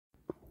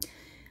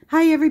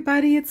Hi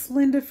everybody, it's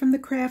Linda from the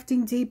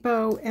Crafting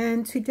Depot,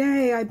 and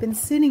today I've been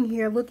sitting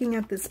here looking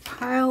at this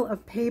pile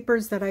of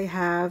papers that I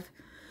have.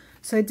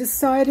 So I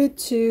decided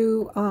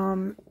to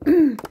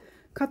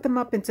cut them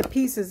up into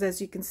pieces. As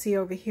you can see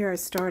over here, I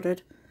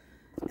started.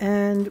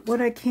 And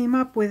what I came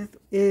up with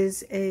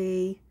is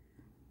a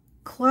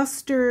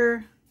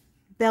cluster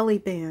belly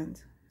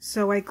band.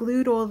 So I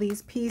glued all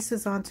these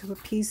pieces onto a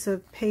piece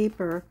of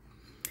paper,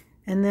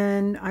 and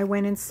then I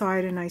went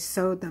inside and I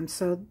sewed them.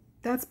 So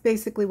that's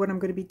basically what I'm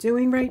going to be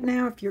doing right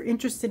now. If you're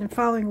interested in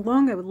following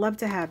along, I would love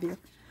to have you.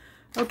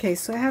 Okay,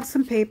 so I have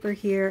some paper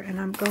here, and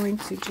I'm going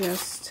to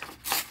just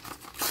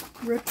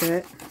rip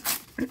it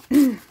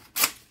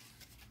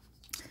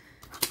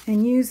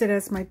and use it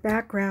as my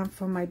background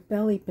for my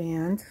belly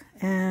band.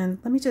 And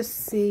let me just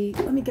see,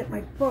 let me get my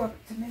book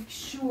to make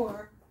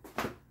sure.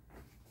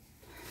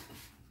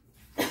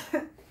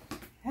 I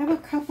have a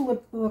couple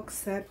of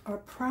books that are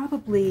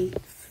probably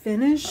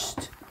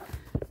finished,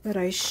 but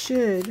I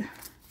should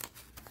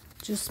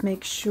just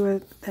make sure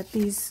that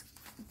these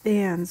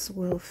bands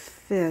will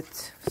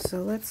fit.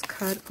 So let's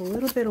cut a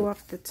little bit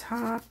off the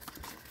top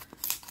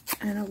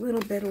and a little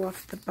bit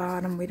off the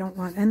bottom. We don't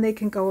want, and they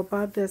can go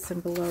above this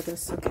and below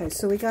this. Okay,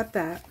 so we got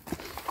that.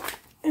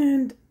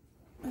 And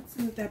let's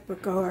move that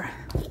book over.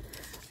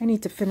 I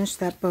need to finish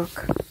that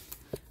book.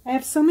 I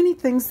have so many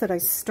things that I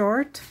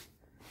start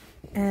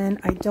and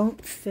I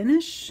don't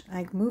finish.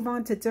 I move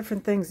on to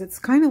different things. It's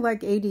kind of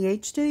like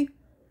ADHD.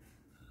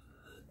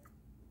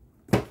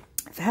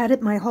 I've had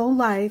it my whole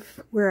life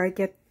where I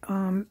get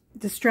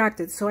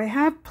distracted. So I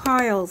have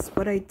piles.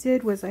 What I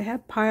did was I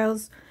have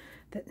piles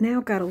that now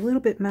got a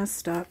little bit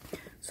messed up.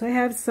 So I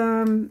have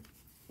some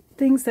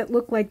things that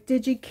look like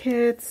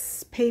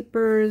DigiKits,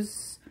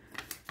 papers.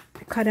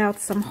 I cut out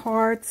some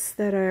hearts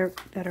that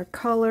are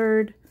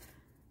colored.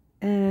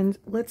 And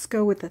let's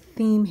go with a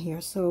theme here.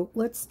 So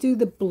let's do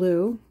the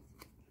blue.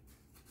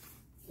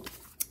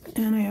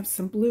 And I have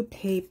some blue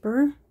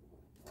paper.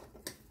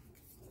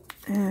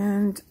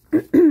 And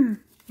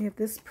we have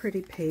this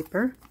pretty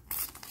paper.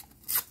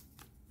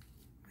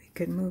 We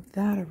could move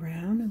that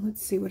around, and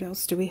let's see, what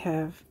else do we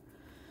have?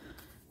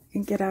 We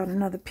can get out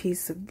another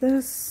piece of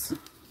this.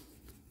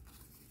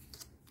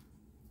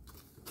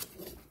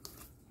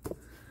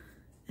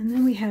 And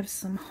then we have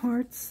some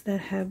hearts that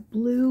have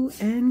blue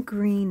and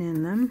green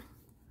in them.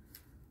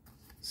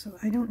 So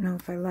I don't know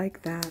if I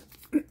like that.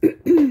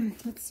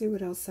 Let's see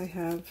what else I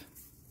have.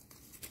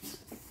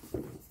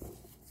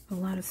 A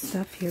lot of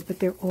stuff here, but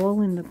they're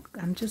all in the,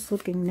 I'm just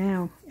looking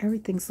now,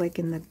 everything's like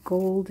in the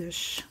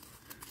goldish.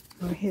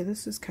 Oh, here,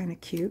 this is kind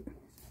of cute.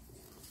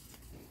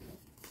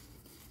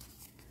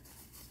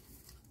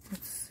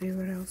 Let's see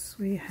what else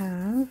we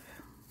have.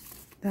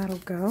 That'll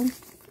go. Do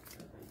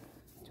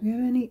we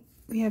have any?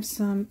 We have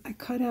some, I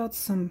cut out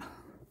some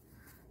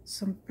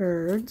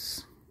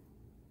birds.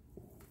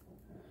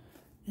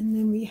 And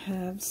then we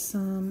have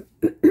some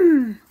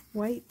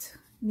white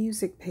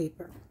music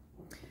paper.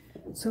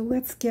 So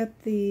let's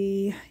get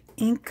the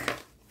ink.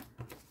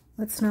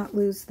 Let's not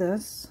lose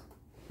this.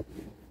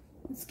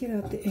 Let's get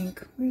out the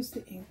ink. Where's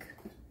the ink?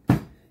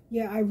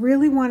 Yeah, I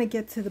really want to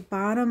get to the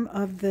bottom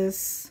of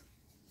this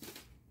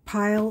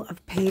pile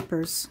of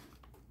papers.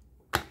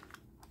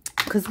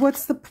 Because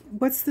what's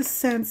the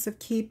sense of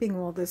keeping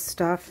all this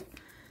stuff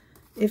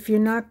if you're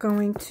not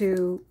going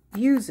to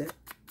use it,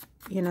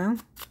 you know?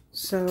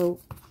 So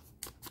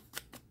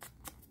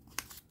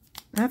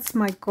that's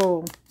my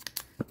goal,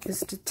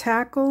 is to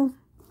tackle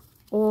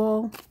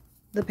all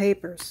the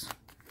papers.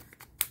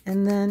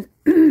 And then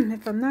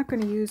if I'm not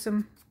going to use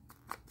them,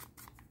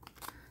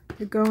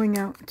 they're going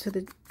out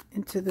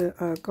into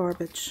the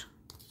garbage,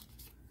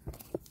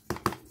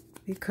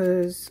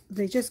 because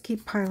they just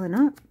keep piling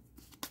up.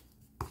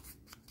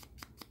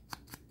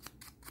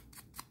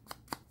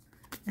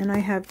 And I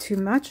have too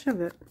much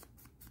of it.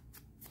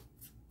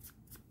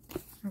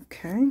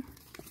 Okay.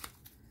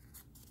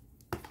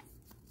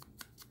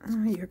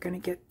 Oh, you're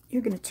going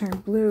to turn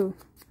blue.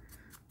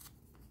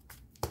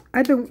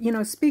 I've been, you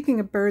know,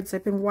 speaking of birds,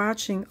 I've been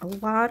watching a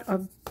lot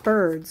of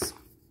birds.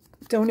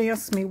 Don't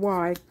ask me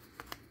why.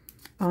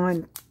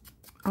 On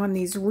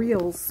these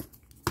reels.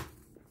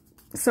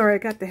 Sorry, I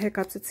got the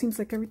hiccups. It seems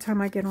like every time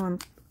I get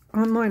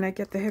online, I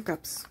get the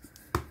hiccups.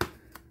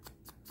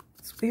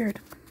 It's weird.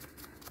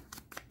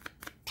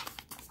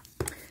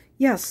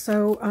 Yes,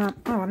 so, oh,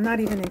 I'm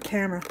not even in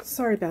camera.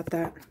 Sorry about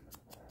that.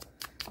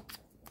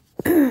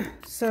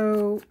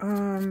 So,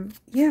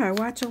 yeah, I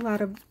watch a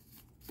lot of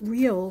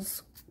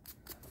reels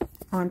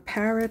on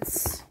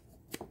parrots.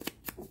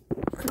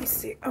 Let me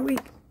see. Oh,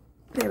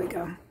 there we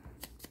go.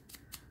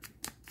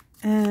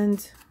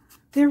 And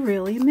they're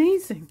really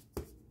amazing.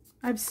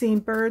 I've seen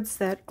birds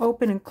that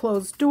open and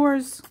close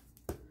doors.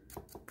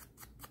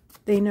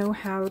 They know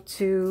how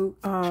to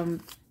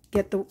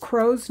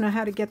crows know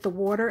how to get the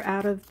water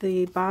out of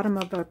the bottom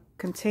of a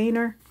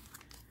container.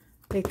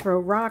 They throw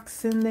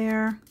rocks in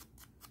there.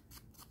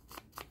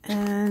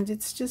 And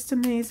it's just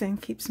amazing.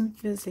 Keeps me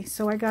busy.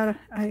 So I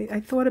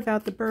thought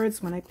about the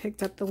birds when I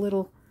picked up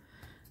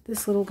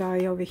this little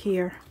guy over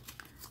here.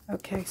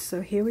 Okay,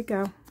 so here we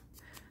go.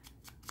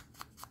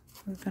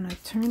 we're going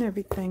to turn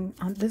everything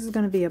on. This is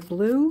going to be a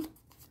blue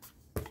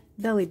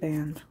belly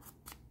band.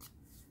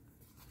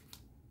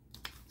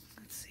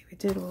 Let's see, we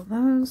did all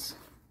those.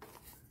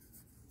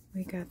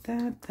 We got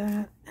that,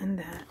 that, and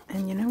that.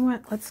 And you know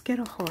what? Let's get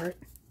a heart.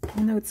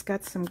 Even though it's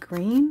got some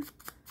green,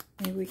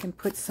 maybe we can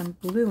put some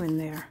blue in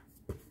there.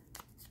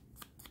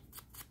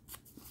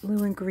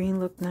 Blue and green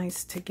look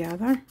nice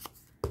together.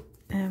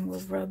 And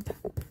we'll rub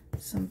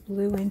some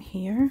blue in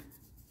here.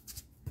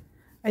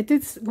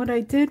 What I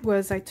did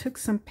was I took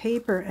some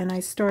paper and I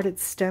started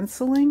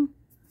stenciling.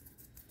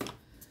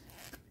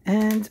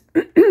 And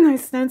I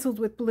stenciled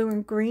with blue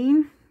and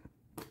green.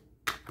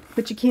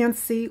 But you can't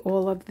see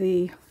all of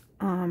the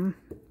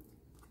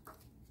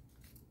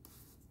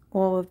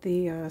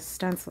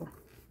stencil.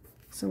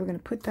 So we're going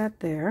to put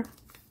that there.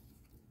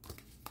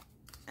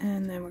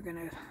 And then we're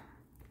going to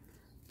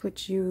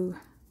put you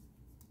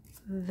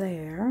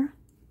there.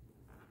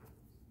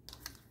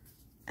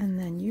 And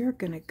then you're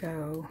going to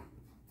go,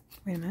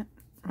 wait a minute,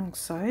 wrong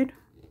side.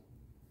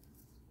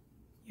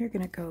 You're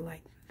going to go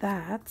like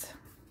that.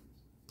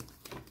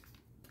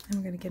 And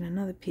we're going to get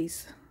another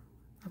piece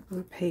of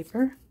blue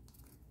paper.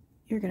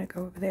 You're going to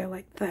go over there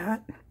like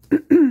that.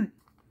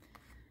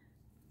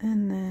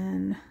 And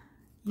then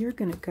you're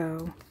going to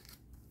go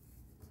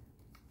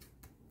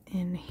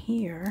in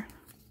here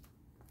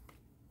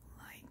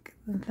like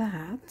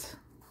that.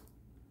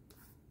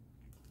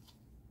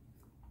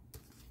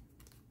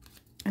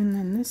 And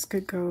then this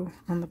could go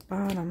on the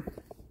bottom.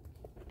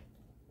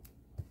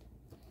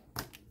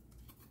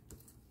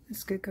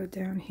 This could go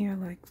down here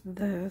like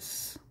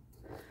this.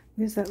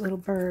 Where's that little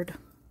bird?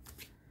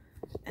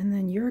 And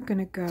then you're going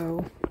to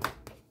go,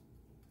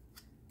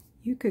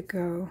 you could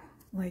go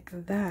like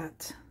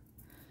that.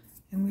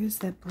 And where's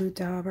that blue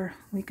dauber?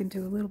 We can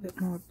do a little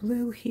bit more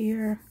blue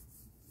here.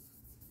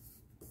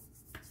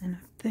 And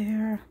up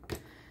there. It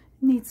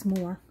needs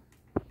more.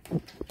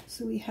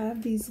 So we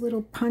have these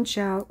little punch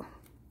out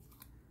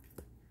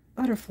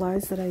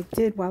butterflies that I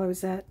did while I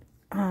was at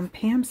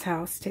Pam's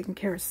house taking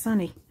care of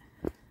Sunny.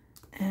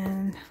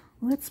 And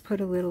let's put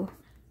a little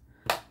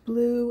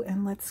blue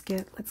and let's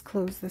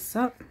close this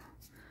up.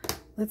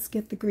 Let's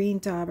get the green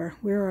dauber.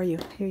 Where are you?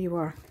 Here you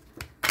are.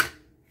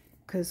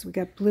 Because we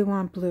got blue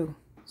on blue.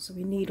 So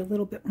we need a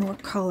little bit more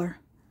color.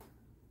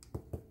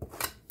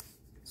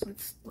 So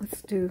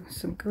let's do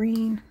some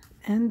green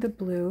and the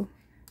blue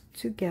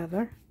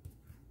together.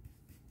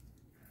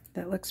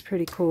 That looks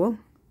pretty cool.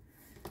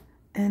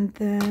 And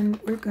then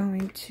we're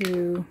going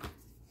to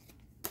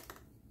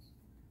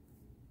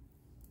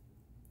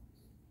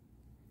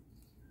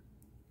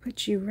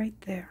put you right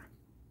there.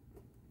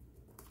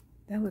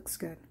 That looks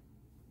good.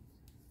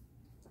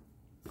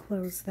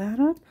 Close that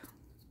up.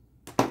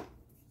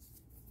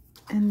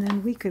 And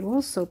then we could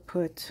also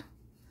put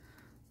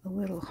a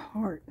little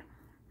heart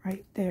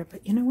right there.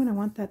 But you know what? I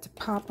want that to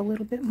pop a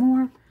little bit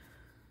more.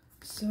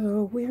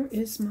 So where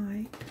is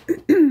my...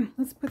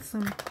 let's put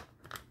a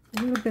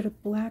little bit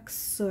of black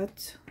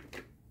soot.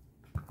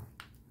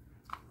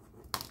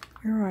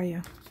 Where are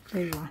you?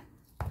 There you are.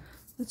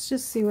 Let's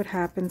just see what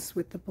happens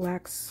with the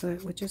black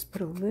soot. We'll just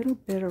put a little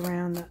bit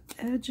around the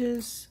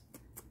edges.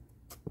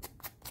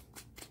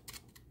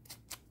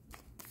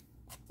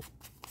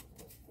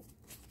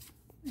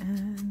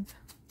 And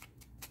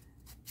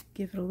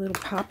give it a little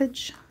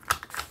poppage.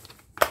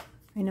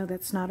 I know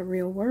that's not a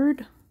real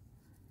word.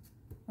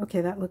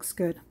 Okay, that looks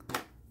good.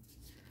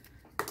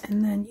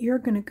 And then you're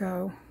going to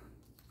go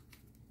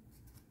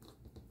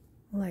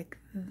like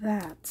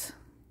that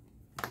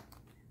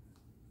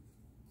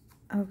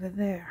over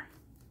there.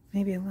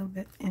 Maybe a little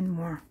bit in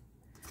more.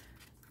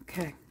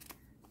 Okay.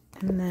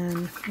 And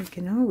then we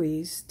can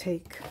always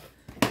take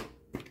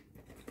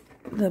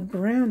the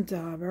brown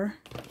dauber.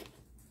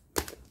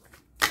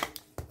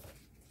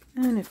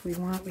 And if we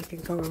want, we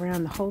can go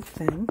around the whole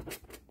thing.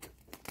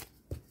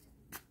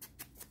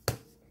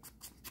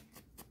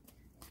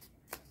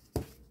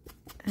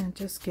 And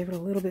just give it a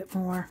little bit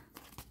more.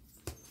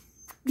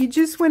 You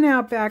just went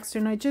out, Baxter,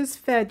 and I just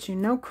fed you.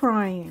 No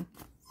crying.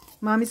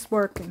 Mommy's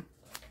working.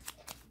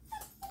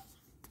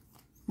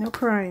 No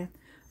crying.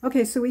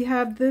 Okay, so we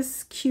have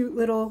this cute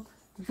little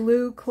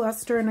blue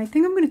cluster, and I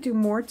think I'm going to do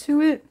more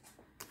to it.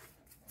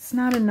 It's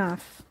not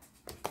enough.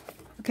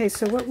 Okay,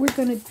 so what we're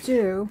going to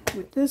do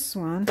with this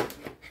one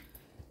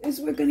is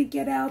we're going to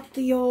get out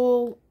the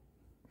old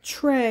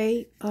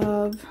tray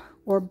of,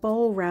 or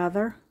bowl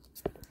rather,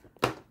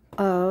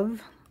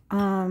 of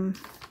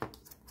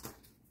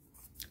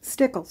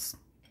stickles.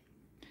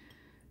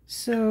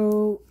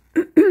 So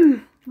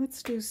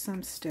let's do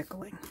some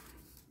stickling.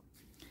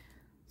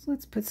 So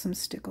let's put some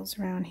stickles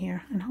around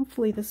here, and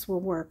hopefully this will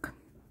work.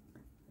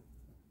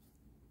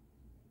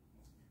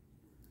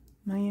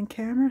 Am I in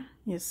camera?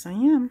 Yes, I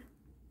am.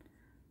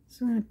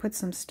 So I'm going to put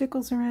some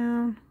stickles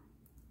around.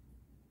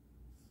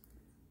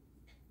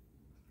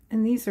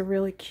 And these are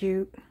really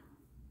cute.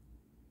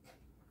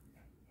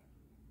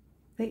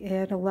 They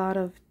add a lot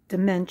of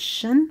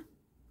dimension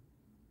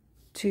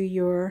to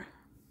your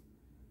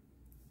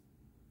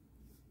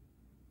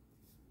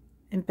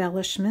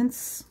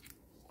embellishments.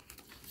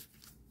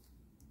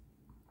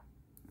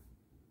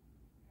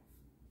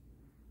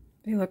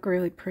 They look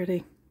really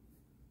pretty.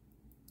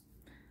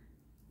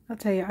 I'll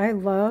tell you, I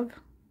love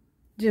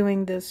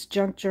doing this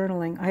junk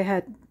journaling.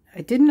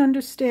 I didn't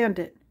understand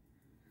it,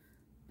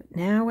 but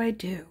now I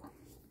do.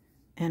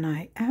 And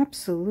I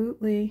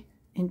absolutely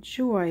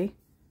enjoy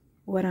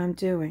what I'm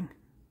doing.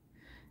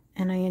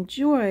 And I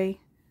enjoy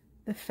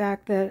the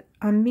fact that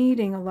I'm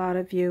meeting a lot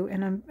of you,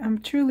 and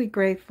I'm truly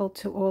grateful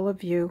to all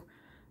of you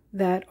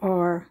that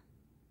are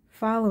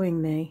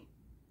following me.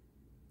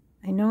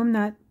 I know I'm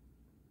not,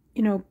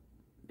 you know,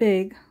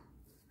 big.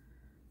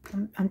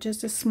 I'm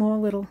just a small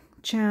little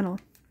channel,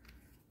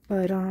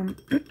 but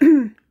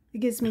it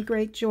gives me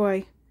great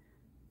joy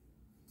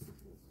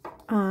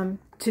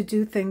to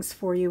do things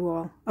for you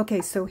all.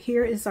 Okay, so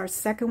here is our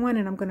second one,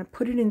 and I'm going to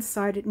put it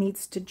inside. It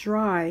needs to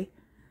dry.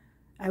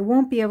 I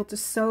won't be able to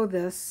sew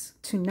this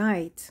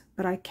tonight,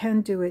 but I can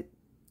do it,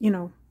 you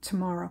know,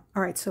 tomorrow.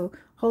 All right, so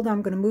hold on.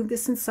 I'm going to move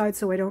this inside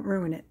so I don't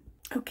ruin it.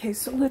 Okay,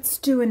 so let's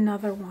do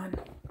another one.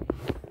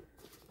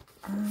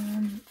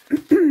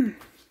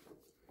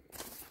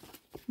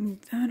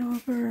 Move that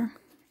over.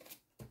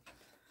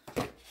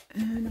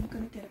 And I'm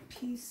going to get a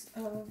piece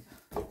of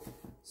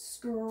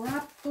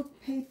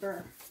scrapbook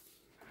paper.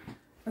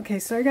 Okay,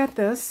 so I got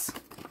this.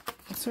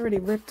 It's already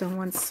ripped on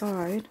one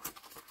side.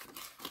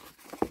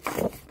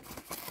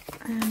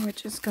 And we're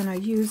just going to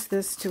use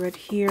this to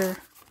adhere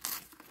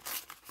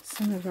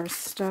some of our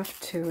stuff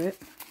to it.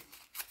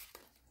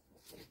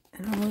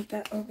 And I'll move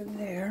that over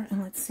there.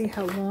 And let's see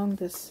how long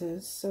this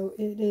is. So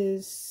it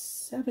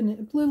is a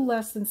little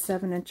less than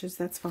 7 inches.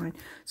 That's fine.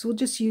 So we'll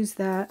just use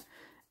that.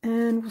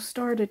 And we'll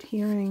start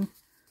adhering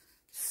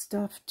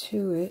stuff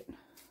to it.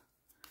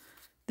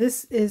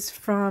 This is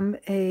from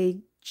a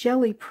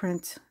jelly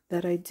print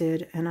that I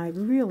did. And I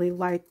really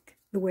like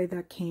the way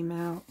that came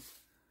out.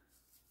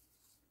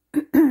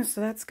 So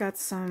that's got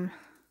some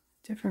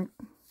different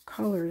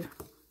colors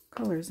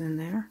in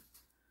there.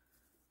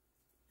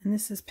 And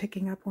this is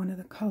picking up one of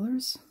the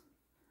colors.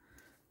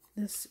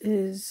 This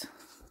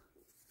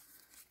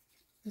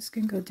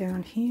can go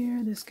down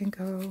here. This can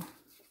go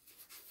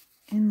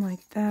in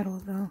like that,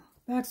 although,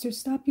 Baxter,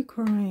 stop you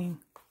crying.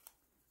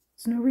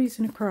 There's no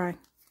reason to cry.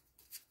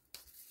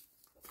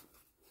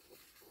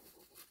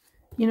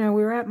 You know,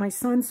 we were at my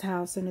son's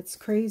house, and it's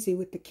crazy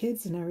with the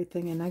kids and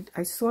everything, and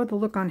I saw the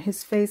look on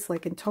his face,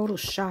 like in total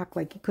shock,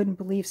 like he couldn't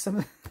believe some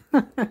of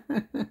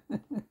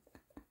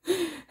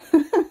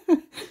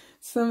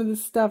some of the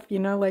stuff, you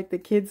know, like the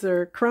kids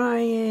are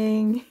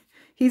crying.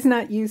 He's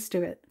not used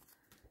to it.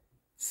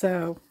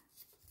 So,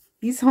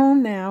 he's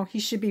home now. He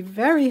should be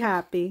very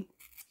happy.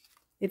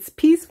 It's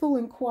peaceful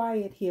and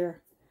quiet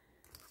here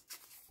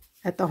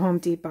at the Home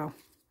Depot.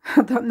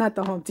 Not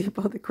the Home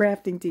Depot, the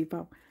Crafting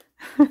Depot.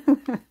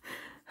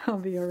 I'll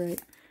be all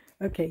right.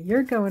 Okay,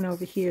 you're going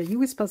over here. You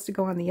were supposed to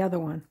go on the other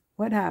one.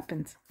 What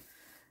happened?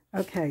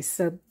 Okay,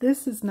 so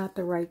this is not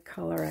the right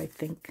color. I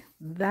think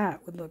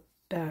that would look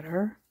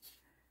better.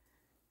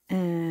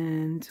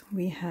 And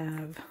we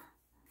have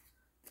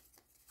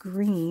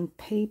green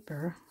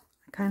paper.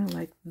 I kind of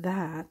like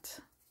that.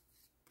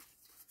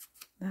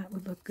 That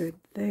would look good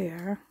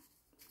there.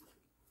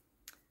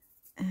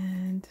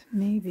 And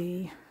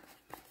maybe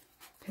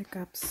pick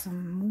up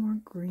some more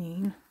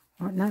green.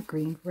 Or not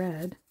green,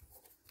 red.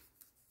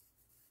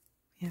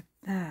 We have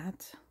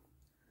that.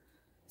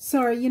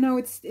 Sorry, you know,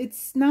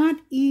 it's not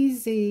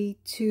easy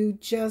to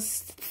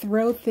just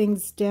throw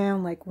things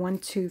down like 1,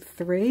 2,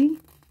 3.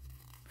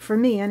 For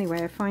me,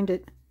 anyway, I find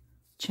it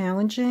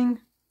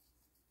challenging.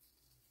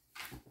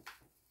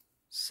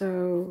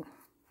 So,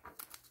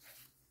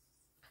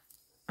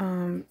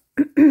 all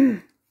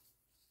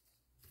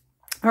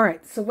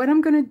right, so what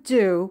I'm going to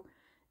do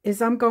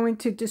is I'm going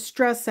to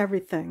distress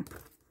everything.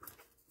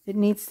 It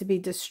needs to be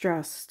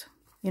distressed.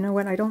 You know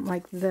what? I don't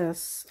like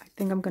this. I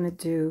think I'm going to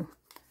do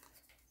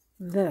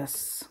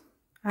this.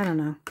 I don't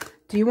know.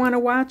 Do you want to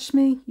watch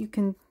me? You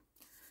can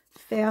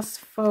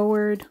fast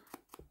forward.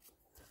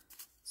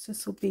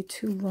 This will be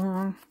too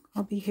long.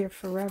 I'll be here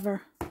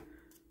forever.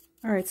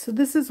 All right, so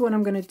this is what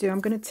I'm going to do.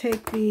 I'm going to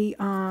take the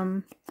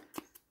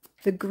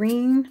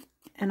green,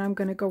 and I'm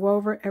going to go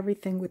over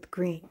everything with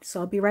green.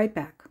 So I'll be right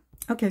back.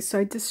 Okay, so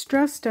I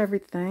distressed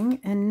everything,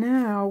 and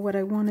now what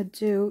I want to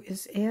do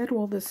is add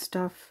all this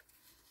stuff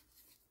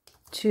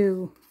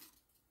to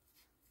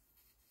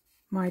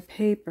my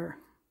paper.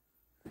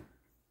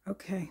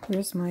 Okay,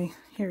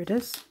 here it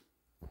is.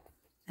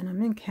 And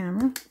I'm in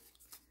camera.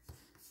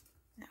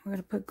 And we're going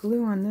to put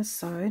glue on this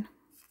side.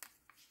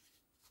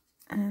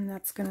 And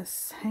that's going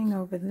to hang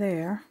over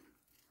there.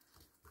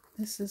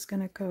 This is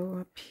going to go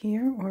up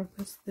here, or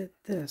was it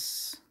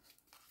this?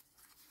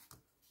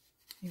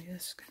 Maybe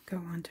this could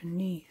go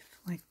underneath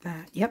like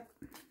that. Yep,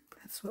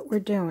 that's what we're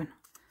doing.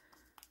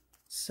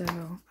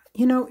 So,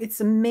 you know,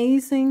 it's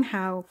amazing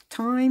how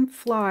time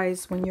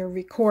flies when you're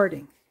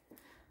recording.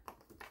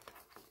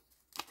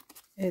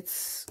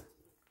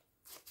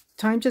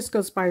 Time just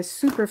goes by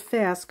super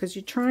fast because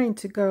you're trying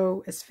to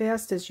go as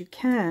fast as you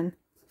can.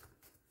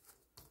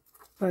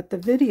 But the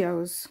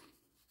videos,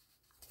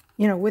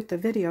 you know, with the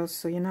videos,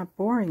 so you're not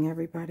boring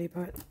everybody,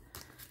 but,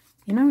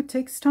 You know, it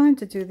takes time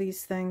to do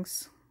these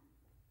things.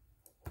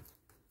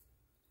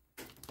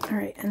 All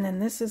right, and then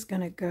this is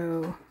going to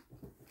go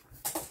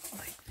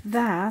like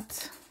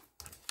that.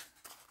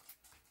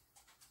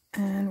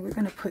 And we're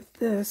going to put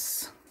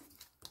this,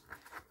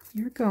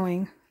 you're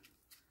going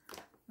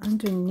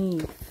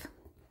underneath.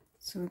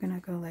 So we're going to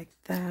go like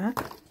that,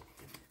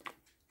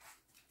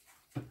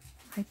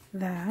 like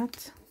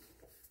that.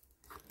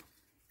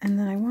 And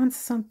then I want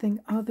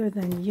something other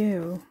than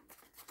you.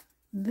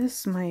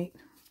 This might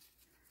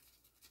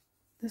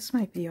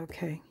be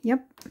okay.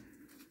 Yep.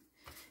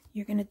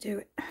 You're going to do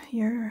it.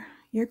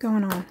 You're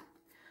going on.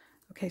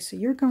 Okay, so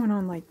you're going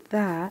on like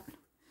that.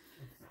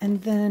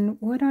 And then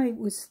what I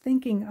was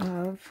thinking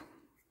of,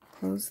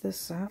 close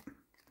this up,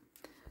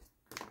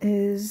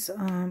 is,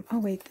 oh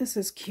wait, this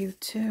is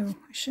cute too.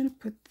 I should have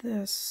put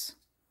this.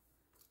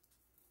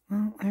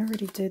 Well, I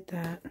already did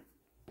that.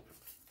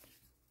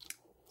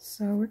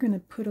 So we're going to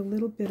put a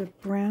little bit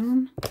of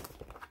brown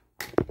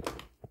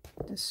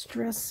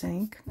Distress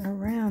ink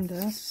around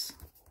this.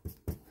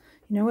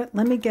 You know what?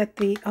 Let me get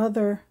the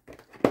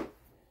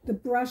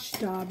brush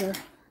dauber.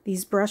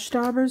 These brush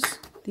daubers,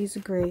 these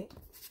are great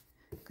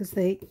because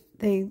they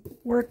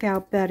work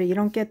out better. You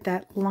don't get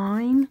that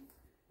line.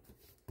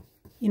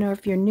 You know,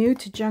 if you're new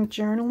to junk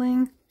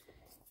journaling,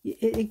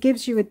 it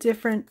gives you a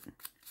different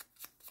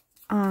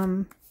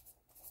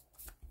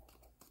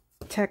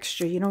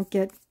texture. You don't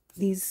get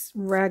these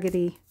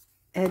raggedy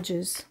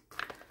edges.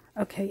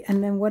 Okay,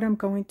 and then what I'm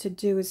going to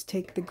do is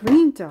take the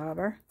green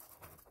dauber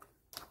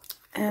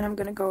and I'm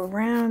going to go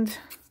around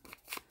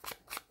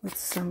with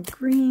some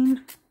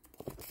green.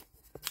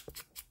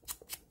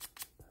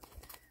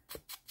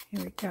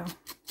 Here we go.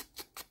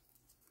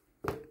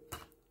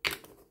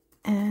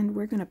 And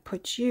we're going to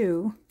put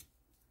you,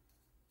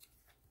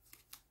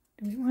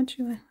 do we want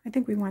you, I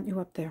think we want you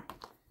up there.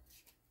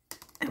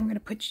 And I'm going to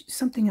put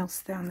something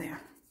else down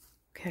there.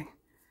 Okay.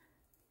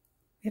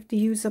 We have to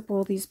use up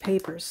all these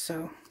papers,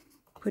 so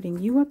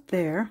putting you up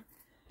there.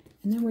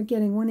 And then we're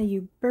getting one of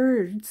you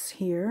birds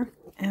here,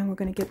 and we're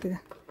going to get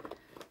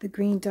the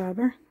green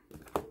dauber.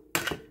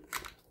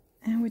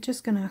 And we're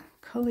just going to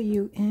color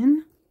you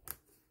in,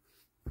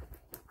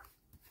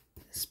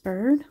 this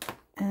bird,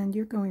 and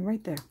you're going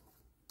right there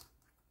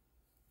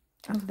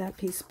of that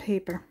piece of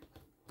paper.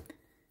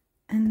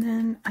 And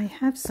then I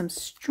have some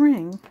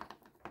string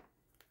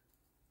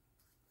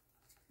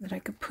that I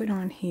could put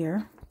on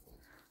here.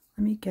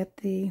 Let me get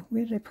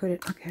where did I put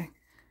it? Okay,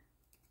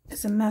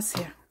 it's a mess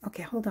here.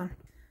 Okay, hold on.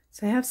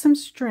 So I have some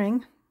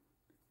string,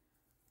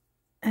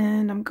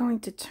 and I'm going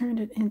to turn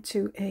it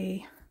into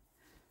a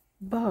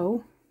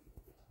bow.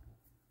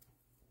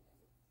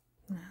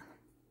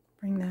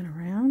 Bring that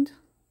around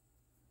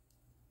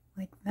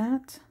like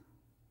that,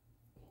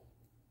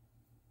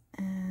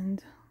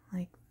 and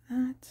like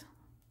that.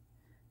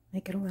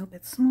 Make it a little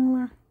bit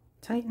smaller,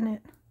 tighten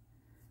it,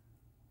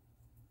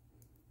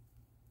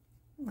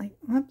 like,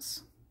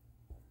 whoops,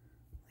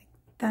 like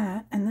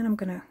that. And then I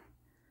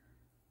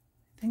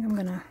think I'm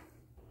gonna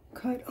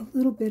cut a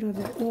little bit of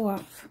it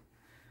off.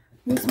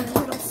 Use my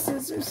little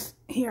scissors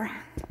here.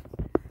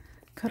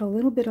 Cut a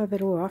little bit of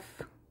it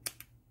off.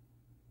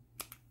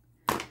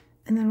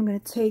 And then I'm going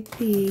to take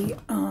the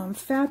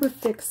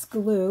Fabrifix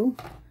glue,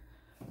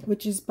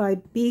 which is by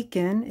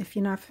Beacon. If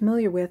you're not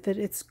familiar with it,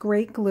 it's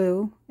great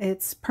glue.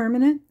 It's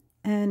permanent,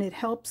 and it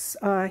helps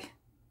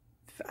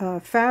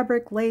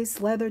fabric, lace,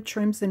 leather,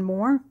 trims, and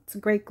more. It's a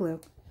great glue.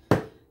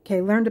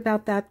 Okay, learned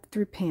about that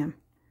through Pam.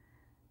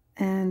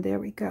 And there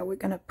we go. We're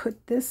going to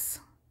put this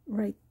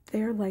right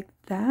there like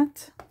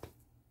that.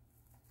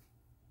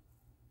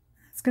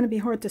 It's going to be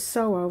hard to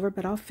sew over,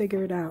 but I'll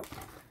figure it out.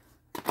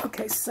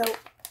 Okay, so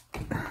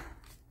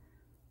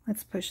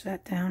let's push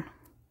that down.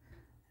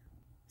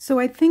 So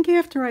I think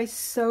after I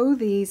sew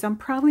these, I'm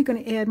probably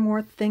going to add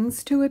more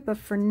things to it, but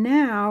for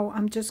now,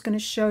 I'm just going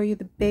to show you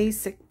the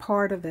basic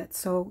part of it.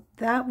 So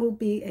that will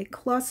be a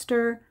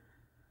cluster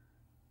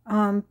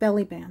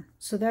belly band.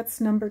 So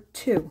that's number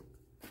 2.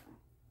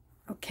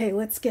 Okay,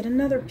 let's get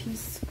another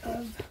piece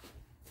of,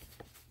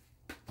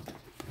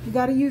 you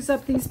got to use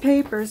up these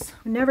papers.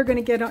 We're never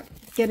going to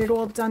get it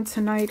all done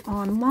tonight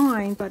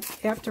online, but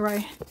after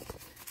I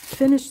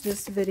finish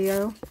this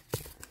video,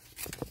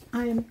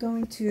 I am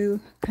going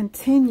to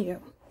continue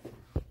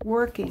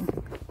working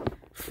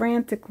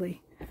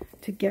frantically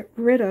to get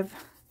rid of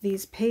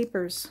these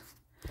papers.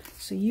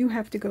 So you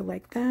have to go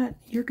like that.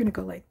 You're going to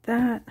go like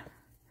that.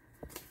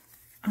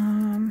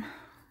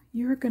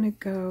 You're going to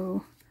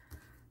go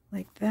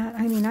like that.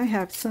 I mean, I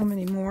have so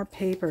many more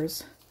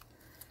papers.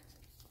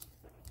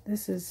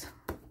 This is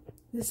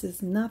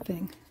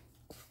nothing.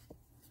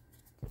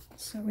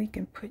 So we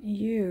can put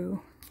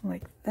you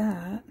like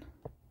that.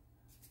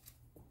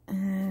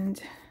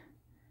 And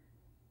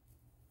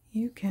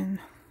you can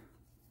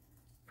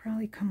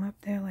probably come up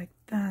there like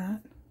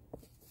that.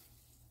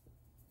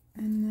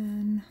 And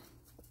then,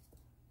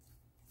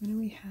 what do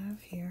we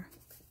have here?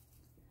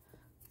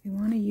 We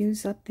want to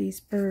use up these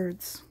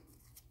birds.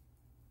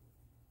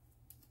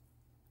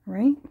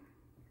 Right?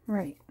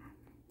 Right.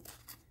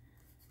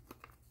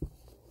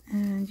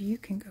 And you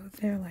can go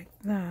there like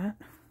that.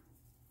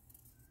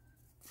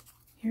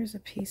 Here's a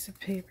piece of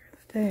paper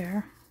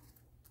there.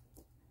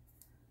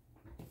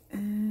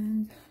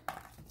 And,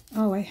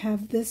 oh, I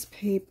have this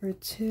paper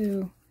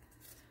too.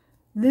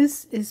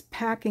 This is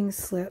packing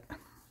slip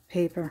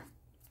paper.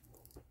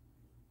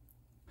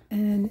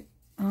 And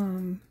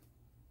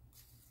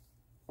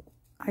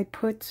I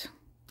put,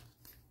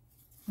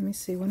 let me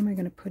see, what am I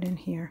going to put in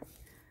here?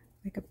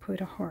 I could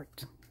put a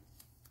heart.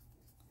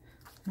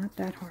 Not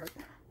that heart.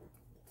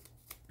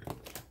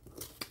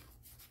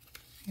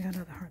 I got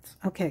other hearts.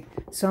 Okay,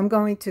 so I'm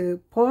going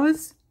to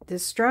pause,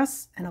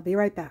 distress, and I'll be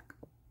right back.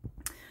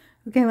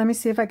 Okay, let me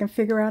see if I can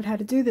figure out how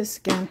to do this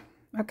again.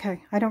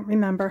 Okay, I don't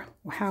remember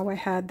how I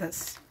had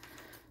this.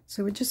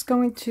 So we're just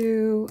going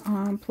to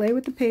play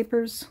with the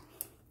papers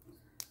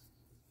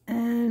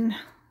and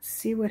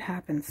see what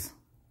happens.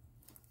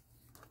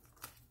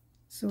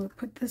 So we'll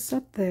put this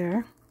up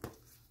there.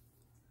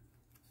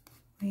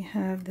 We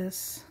have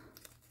this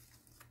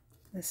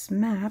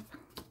map.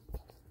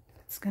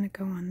 It's going to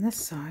go on this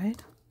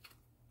side.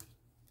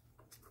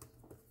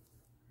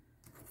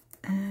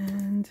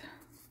 And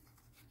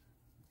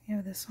we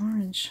have this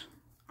orange,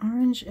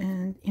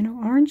 and you know,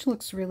 orange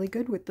looks really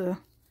good with the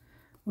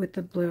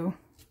blue.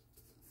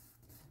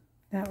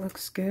 That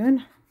looks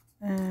good.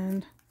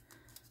 And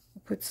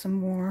we'll put some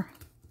more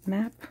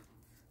map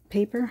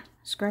paper,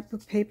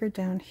 scrapbook paper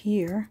down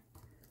here.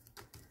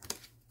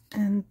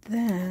 And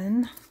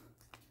then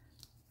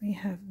we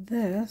have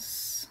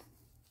this.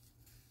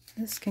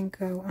 This can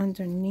go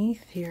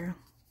underneath here,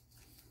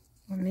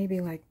 or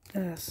maybe like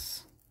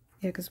this.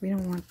 Yeah, because we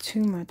don't want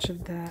too much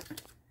of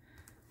that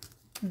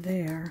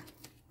there.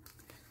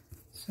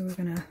 So we're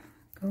going to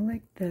go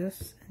like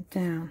this and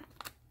down.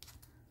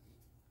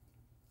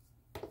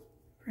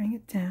 Bring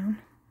it down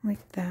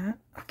like that.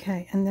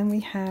 Okay, and then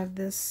we have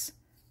this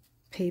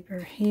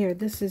paper here.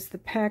 This is the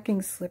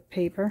packing slip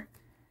paper.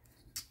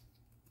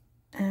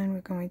 And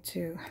we're going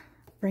to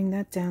bring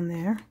that down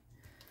there.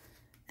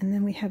 And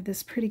then we have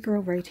this pretty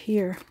girl right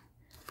here.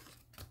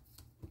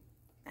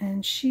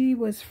 And she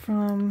was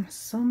from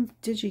some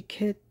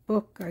DigiKit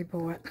book I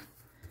bought.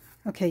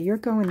 Okay, you're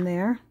going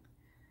there.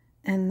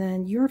 And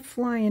then you're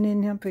flying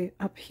in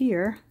up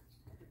here.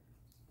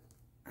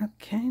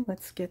 Okay,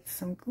 let's get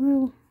some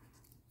glue.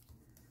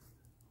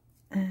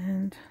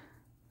 And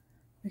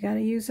we got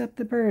to use up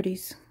the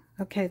birdies.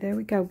 Okay, there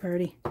we go,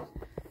 birdie.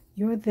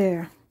 You're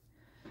there.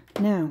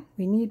 Now,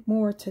 we need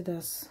more to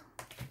this.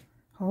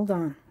 Hold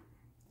on.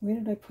 Where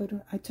did I put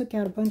it? I took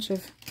out a bunch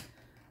of...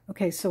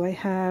 Okay, so I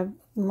have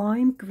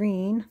lime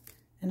green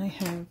and I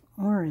have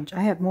orange.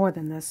 I have more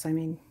than this. I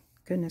mean,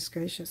 goodness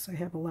gracious, I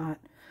have a lot.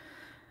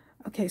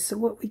 Okay, so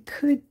what we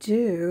could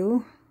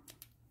do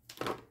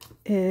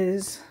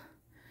is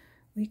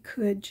we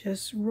could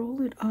just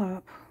roll it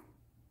up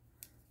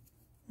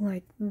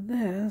like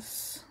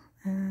this,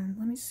 and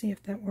let me see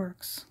if that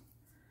works.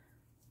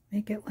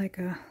 Make it like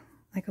a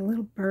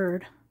little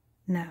bird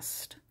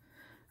nest.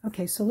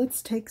 Okay, so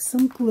let's take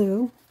some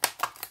glue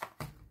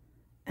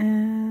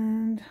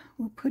and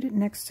we'll put it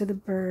next to the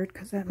bird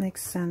because that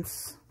makes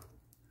sense.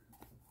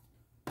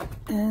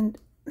 And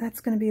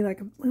that's going to be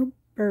like a little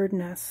bird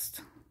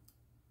nest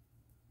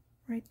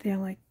right there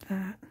like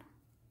that.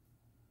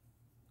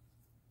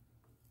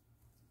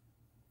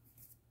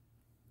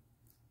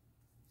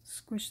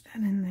 Squish that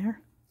in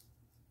there.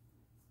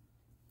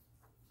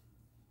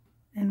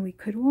 And we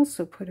could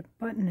also put a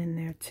button in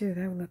there too.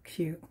 That would look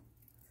cute.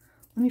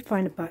 Let me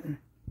find a button.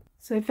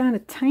 So I found a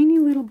tiny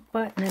little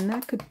button, and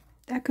that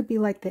could be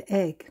like the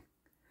egg.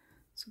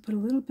 So put a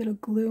little bit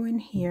of glue in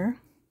here.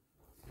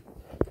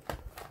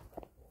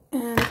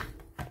 And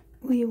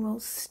we will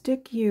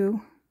stick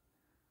you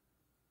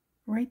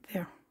right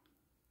there.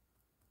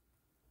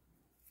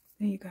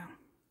 There you go.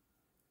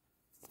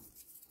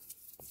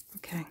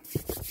 Okay.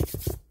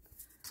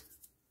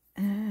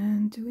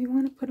 And do we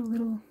want to put a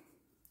little,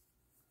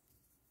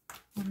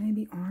 well,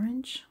 maybe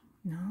orange?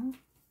 No.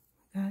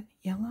 We got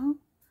yellow.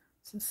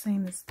 It's the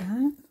same as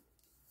that.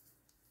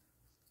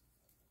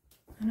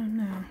 I don't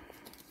know.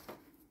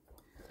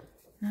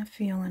 Not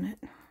feeling it.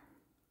 I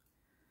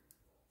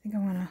think I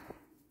want to...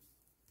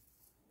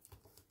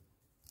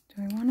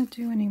 Do I want to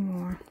do any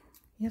more?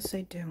 Yes,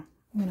 I do.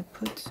 I'm going to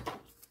put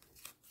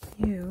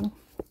you...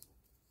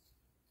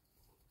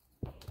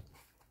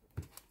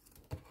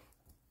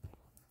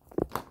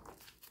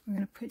 I'm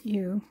going to put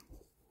you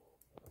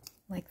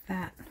like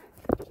that.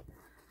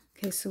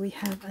 Okay, so we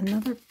have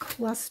another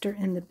cluster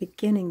in the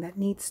beginning that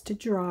needs to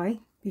dry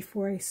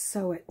before I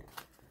sew it.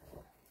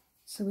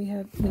 So we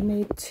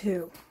made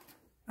two.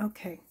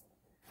 Okay,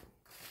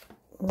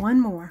 one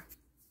more.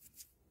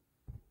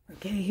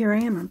 Okay, here I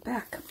am, I'm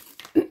back.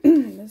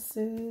 This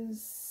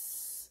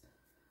is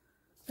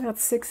about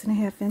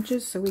 6.5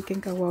 inches, so we can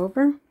go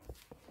over.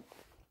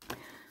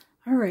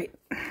 All right,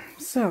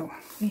 so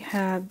we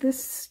have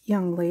this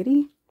young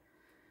lady.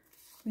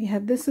 We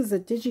have, this is a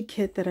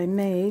DigiKit that I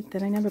made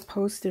that I never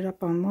posted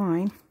up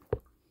online.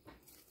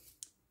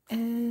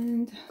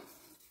 And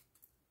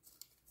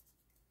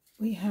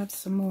we have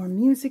some more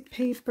music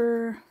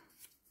paper.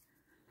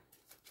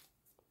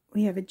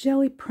 we have a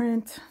jelly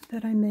print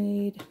that I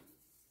made.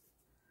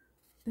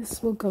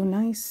 This will go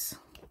nice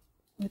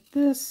with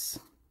this.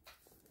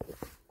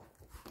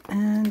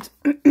 And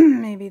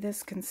maybe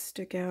this can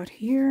stick out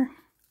here.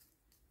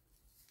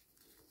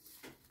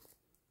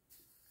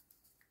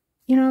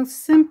 You know,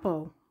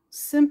 simple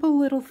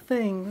little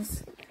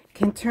things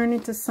can turn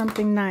into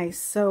something nice.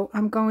 So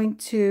I'm going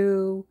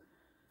to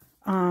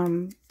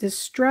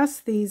distress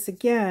these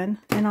again,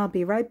 and I'll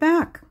be right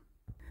back.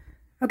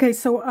 Okay,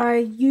 so I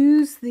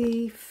use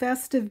the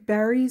festive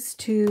berries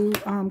to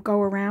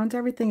go around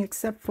everything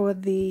except for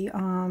the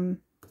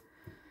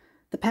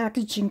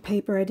packaging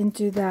paper. I didn't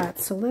do that.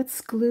 So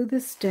let's glue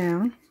this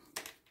down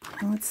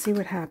and let's see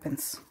what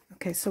happens.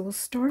 Okay, so we'll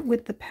start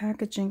with the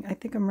packaging. I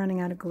think I'm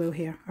running out of glue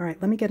here. All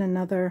right, let me get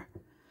another.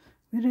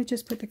 Where did I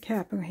just put the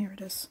cap? Oh, here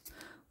it is.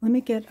 Let me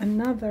get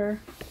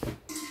another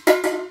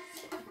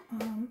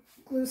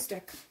glue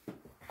stick.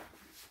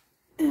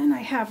 And I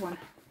have one.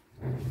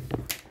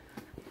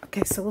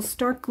 Okay, so we'll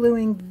start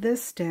gluing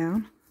this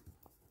down,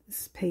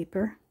 this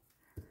paper.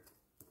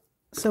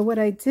 So what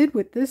I did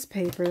with this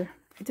paper,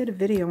 I did a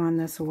video on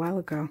this a while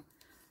ago.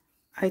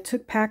 I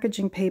took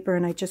packaging paper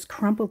and I just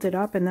crumpled it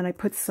up, and then I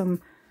put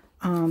some,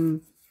 what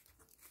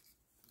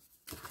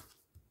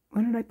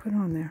did I put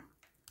on there?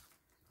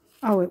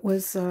 Oh, it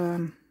was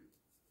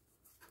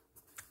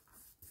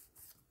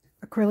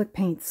acrylic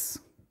paints.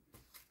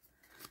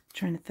 I'm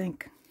trying to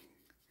think.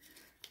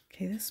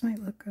 Okay, this might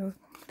look good.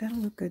 That'll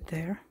look good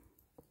there.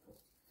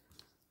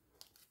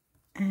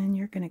 And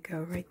you're going to go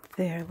right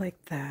there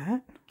like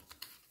that.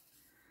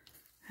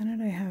 How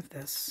did I have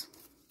this?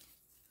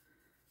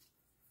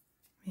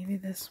 Maybe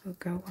this will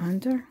go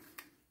under.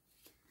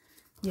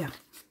 Yeah,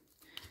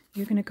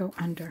 you're going to go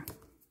under.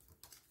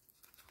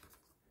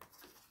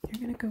 You're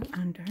going to go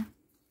under.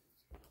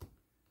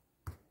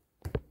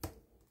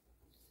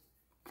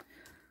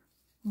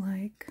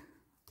 Like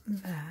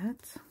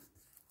that.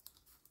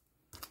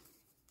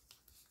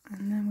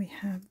 And then we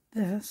have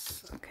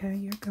this. Okay,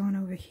 you're going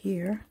over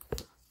here.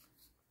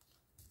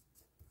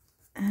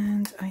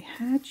 And I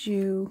had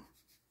you,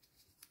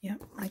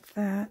 yep, like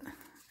that.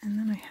 And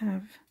then I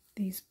have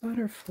these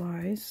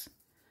butterflies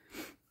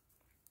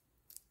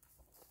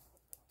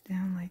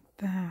down like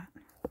that.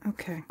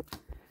 Okay,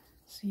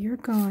 so you're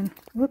going,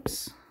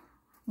 whoops,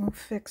 we'll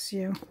fix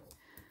you.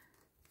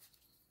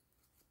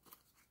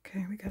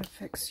 Okay, we gotta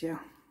fix you.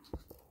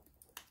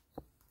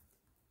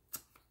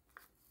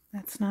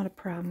 That's not a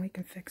problem, we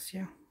can fix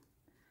you.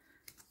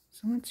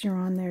 So once you're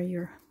on there,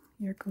 you're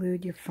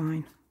glued, you're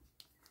fine.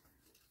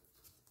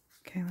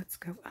 Okay, let's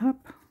go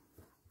up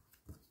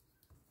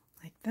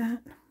like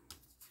that.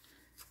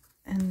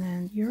 And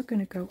then you're going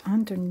to go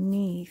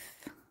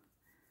underneath.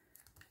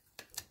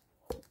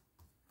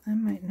 That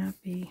might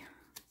not be.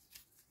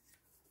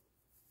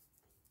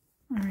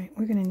 All right,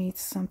 we're going to need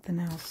something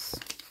else.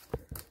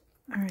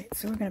 All right,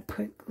 so we're going to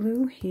put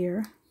glue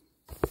here.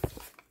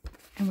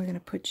 And we're going to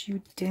put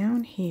you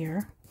down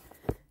here.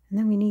 And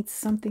then we need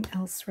something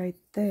else right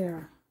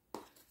there.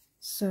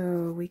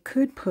 So we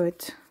could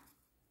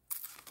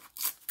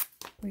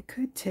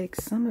take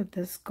some of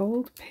this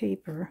gold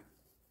paper,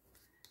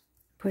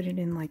 put it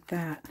in like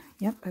that.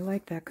 Yep, I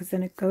like that because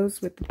then it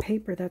goes with the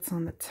paper that's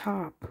on the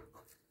top.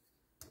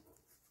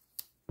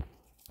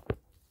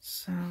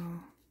 So,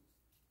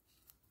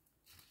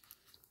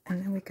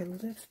 and then we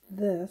could lift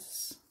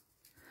this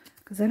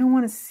because I don't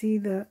want to see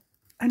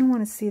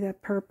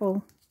that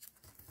purple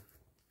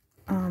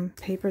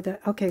paper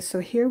that, okay, so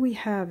here we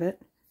have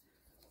it.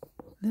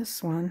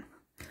 This one.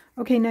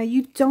 Okay, now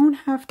you don't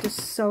have to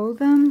sew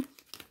them.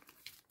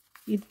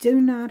 You do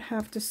not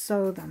have to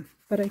sew them,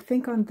 but I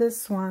think on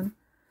this one,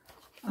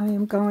 I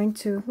am going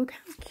to, look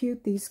how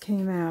cute these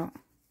came out.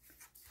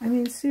 I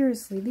mean,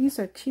 seriously, these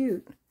are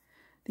cute.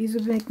 These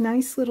would make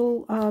nice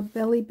little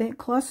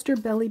cluster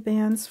belly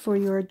bands for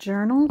your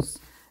journals.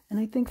 And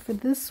I think for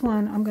this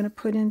one, I'm going to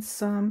put in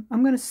some,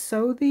 I'm going to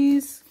sew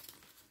these.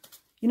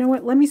 You know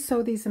what? Let me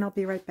sew these and I'll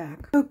be right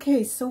back.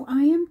 Okay, so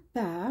I am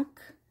back.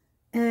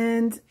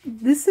 And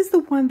this is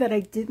the one that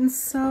I didn't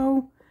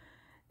sew.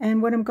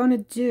 And what I'm going to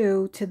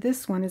do to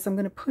this one is I'm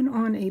going to put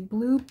on a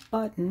blue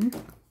button.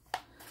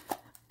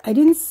 I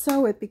didn't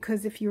sew it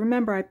because if you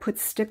remember, I put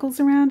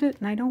stickles around it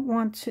and I don't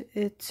want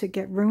it to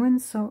get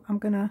ruined. So I'm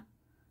going to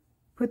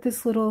put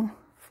this little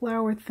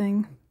flower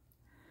thing.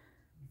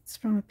 It's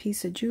from a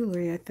piece of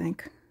jewelry, I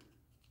think.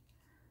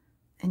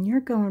 And you're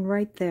going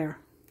right there.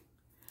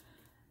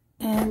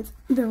 And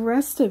the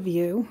rest of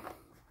you,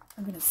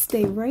 I'm going to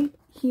stay right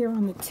here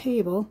on the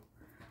table.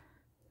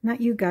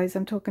 Not you guys,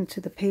 I'm talking to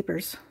the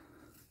papers.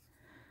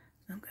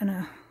 I'm going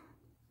to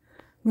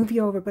move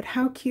you over, but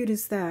how cute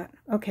is that?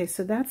 Okay,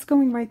 so that's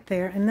going right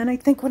there. And then I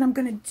think what I'm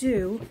going to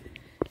do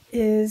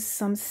is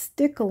some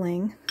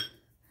stickling.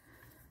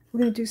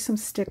 We're going to do some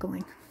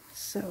stickling.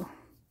 So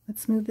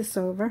let's move this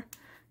over.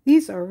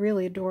 These are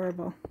really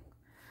adorable.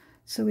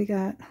 So we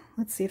got,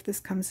 let's see if this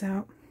comes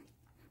out.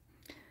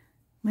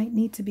 Might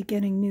need to be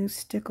getting new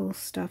stickle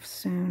stuff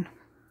soon.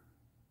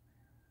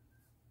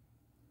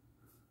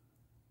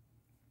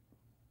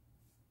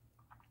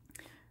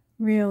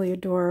 Really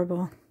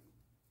adorable.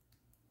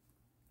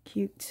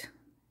 Cute.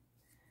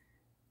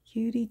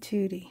 Cutie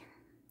tootie.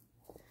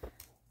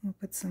 We'll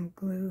put some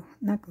glue,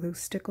 not glue,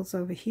 stickles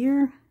over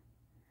here.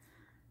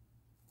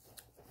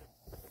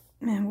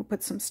 And we'll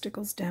put some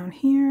stickles down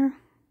here.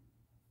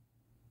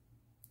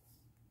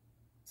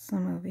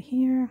 Some over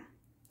here.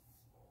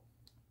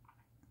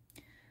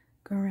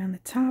 Go around the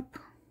top.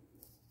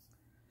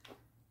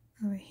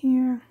 Over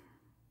here.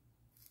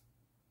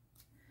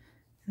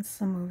 And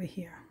some over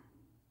here.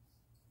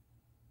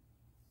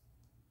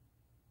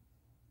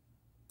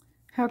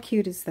 How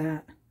cute is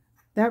that?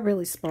 That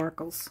really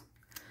sparkles.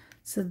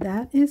 So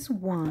that is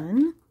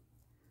one.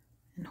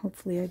 And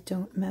hopefully I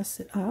don't mess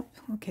it up.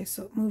 Okay,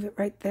 so move it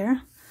right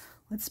there.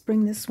 Let's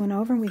bring this one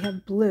over. We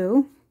have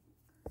blue.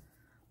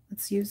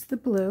 Let's use the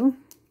blue.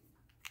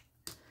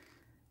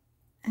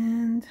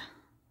 And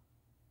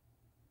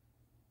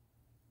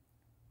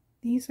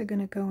these are going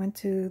to go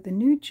into the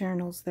new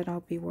journals that I'll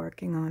be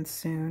working on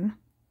soon.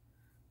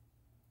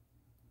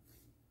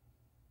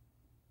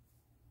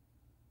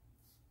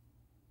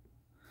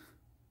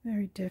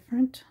 Very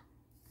different.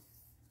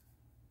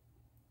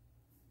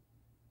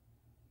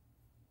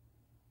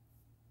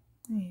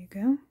 There you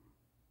go.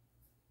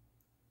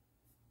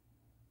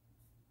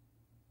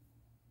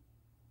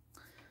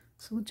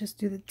 So we'll just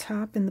do the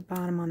top and the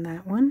bottom on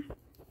that one.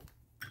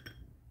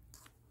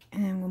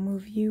 And we'll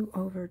move you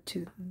over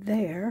to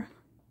there.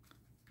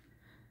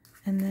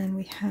 And then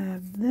we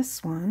have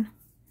this one.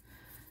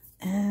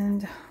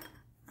 And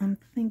I'm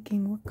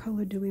thinking, what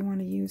color do we want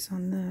to use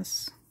on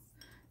this?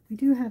 We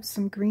do have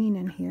some green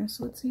in here,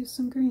 so let's use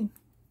some green.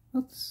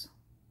 Oops.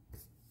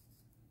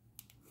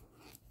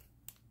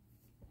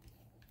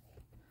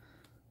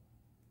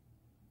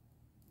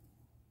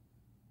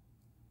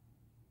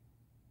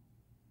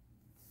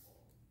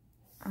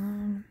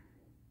 And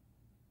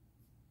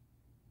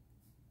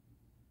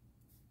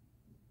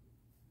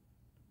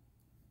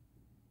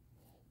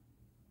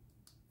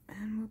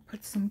we'll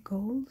put some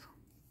gold.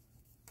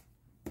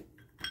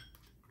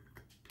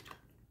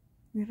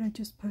 Where did I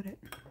just put it?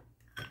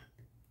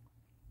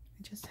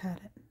 I just had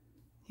it.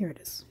 Here it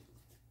is.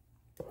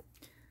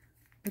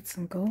 Put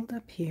some gold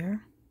up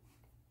here.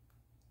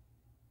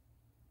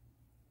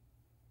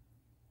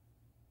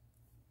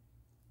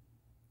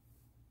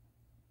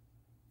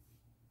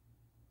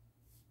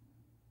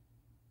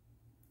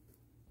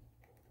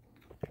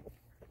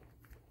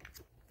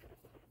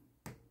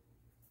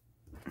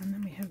 And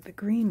then we have the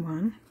green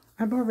one.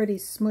 I've already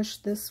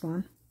smushed this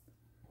one.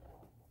 I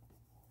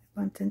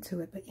bumped into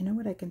it, but you know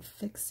what? I can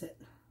fix it.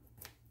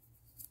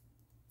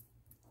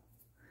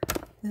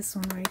 This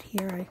one right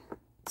here, I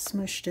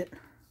smushed it.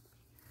 Let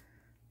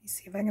me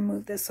see if I can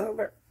move this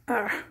over.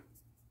 And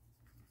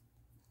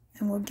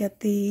we'll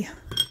get the,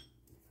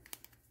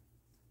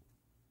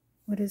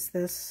 what is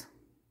this?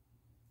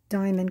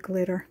 Diamond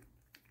glitter.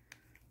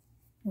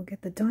 We'll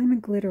get the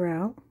diamond glitter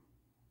out.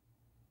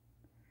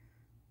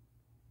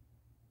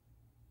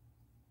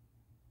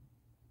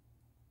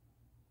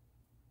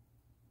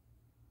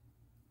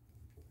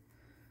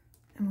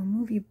 And we'll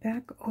move you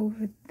back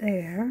over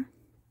there.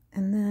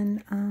 And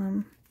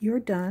then you're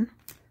done.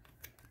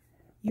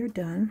 You're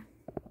done.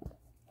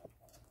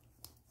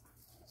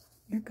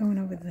 You're going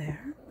over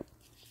there.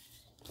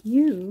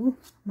 You,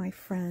 my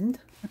friend,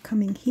 are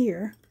coming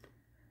here.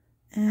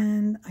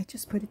 And I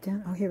just put it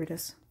down. Oh, here it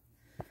is.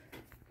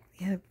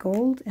 We have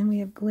gold and we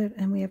have glitter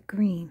and we have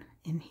green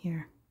in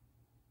here.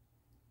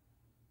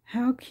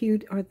 How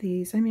cute are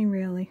these? I mean,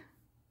 really.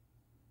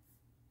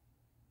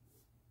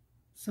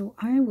 So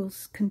I will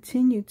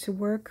continue to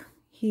work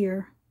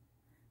here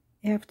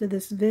after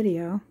this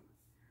video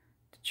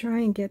to try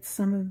and get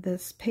some of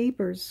this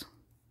papers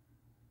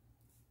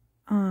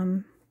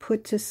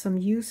put to some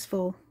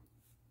useful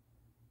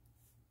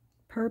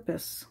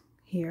purpose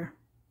here.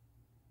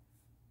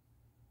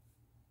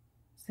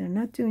 So they're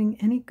not doing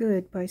any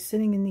good by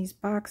sitting in these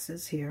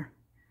boxes here.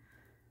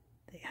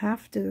 They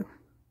have to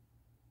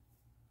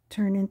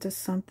turn into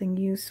something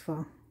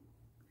useful.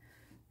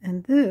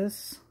 And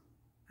this,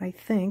 I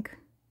think,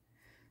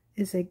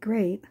 is a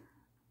great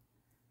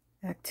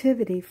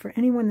activity for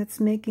anyone that's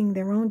making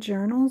their own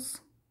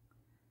journals.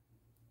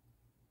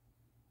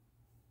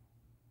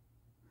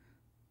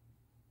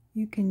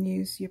 You can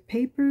use your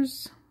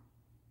papers.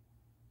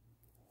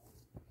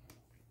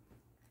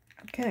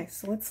 Okay,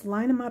 so let's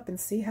line them up and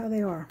see how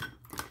they are.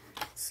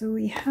 So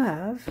we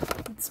have,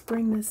 let's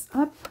bring this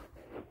up.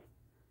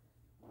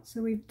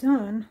 So we've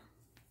done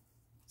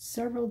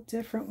several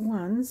different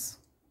ones.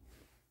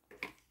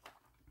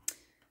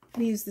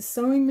 We used the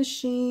sewing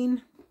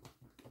machine,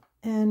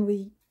 and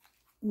we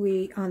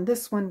on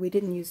this one we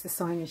didn't use the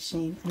sewing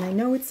machine. And I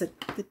know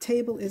the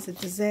table is a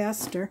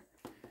disaster.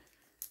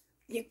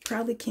 You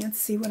probably can't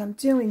see what I'm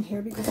doing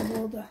here because of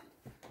all the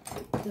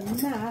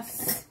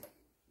mess.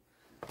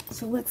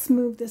 So let's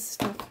move this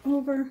stuff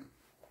over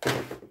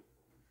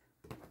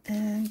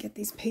and get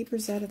these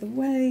papers out of the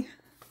way.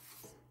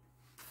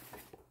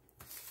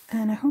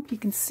 And I hope you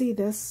can see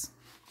this.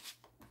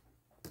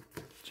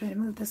 Try to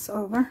move this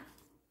over.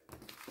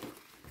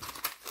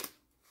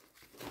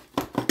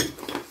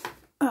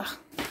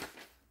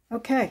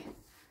 Okay,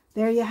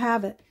 there you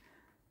have it.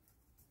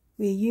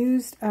 We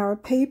used our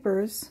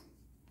papers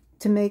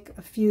to make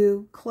a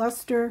few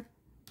cluster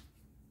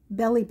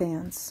belly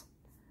bands.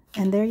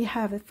 And there you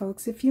have it,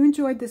 folks. If you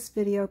enjoyed this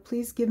video,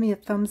 please give me a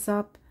thumbs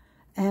up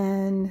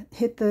and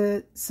hit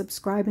the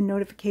subscribe and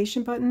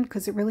notification button,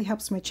 because it really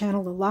helps my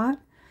channel a lot.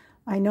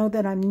 I know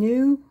that I'm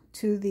new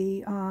to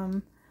the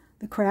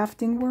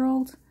crafting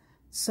world,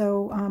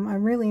 so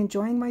I'm really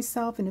enjoying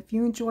myself. And if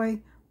you enjoy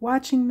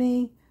watching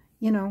me,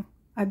 you know,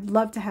 I'd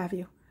love to have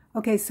you.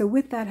 Okay, so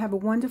with that, have a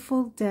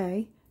wonderful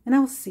day, and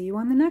I'll see you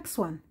on the next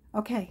one.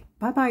 Okay,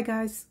 bye-bye,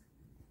 guys.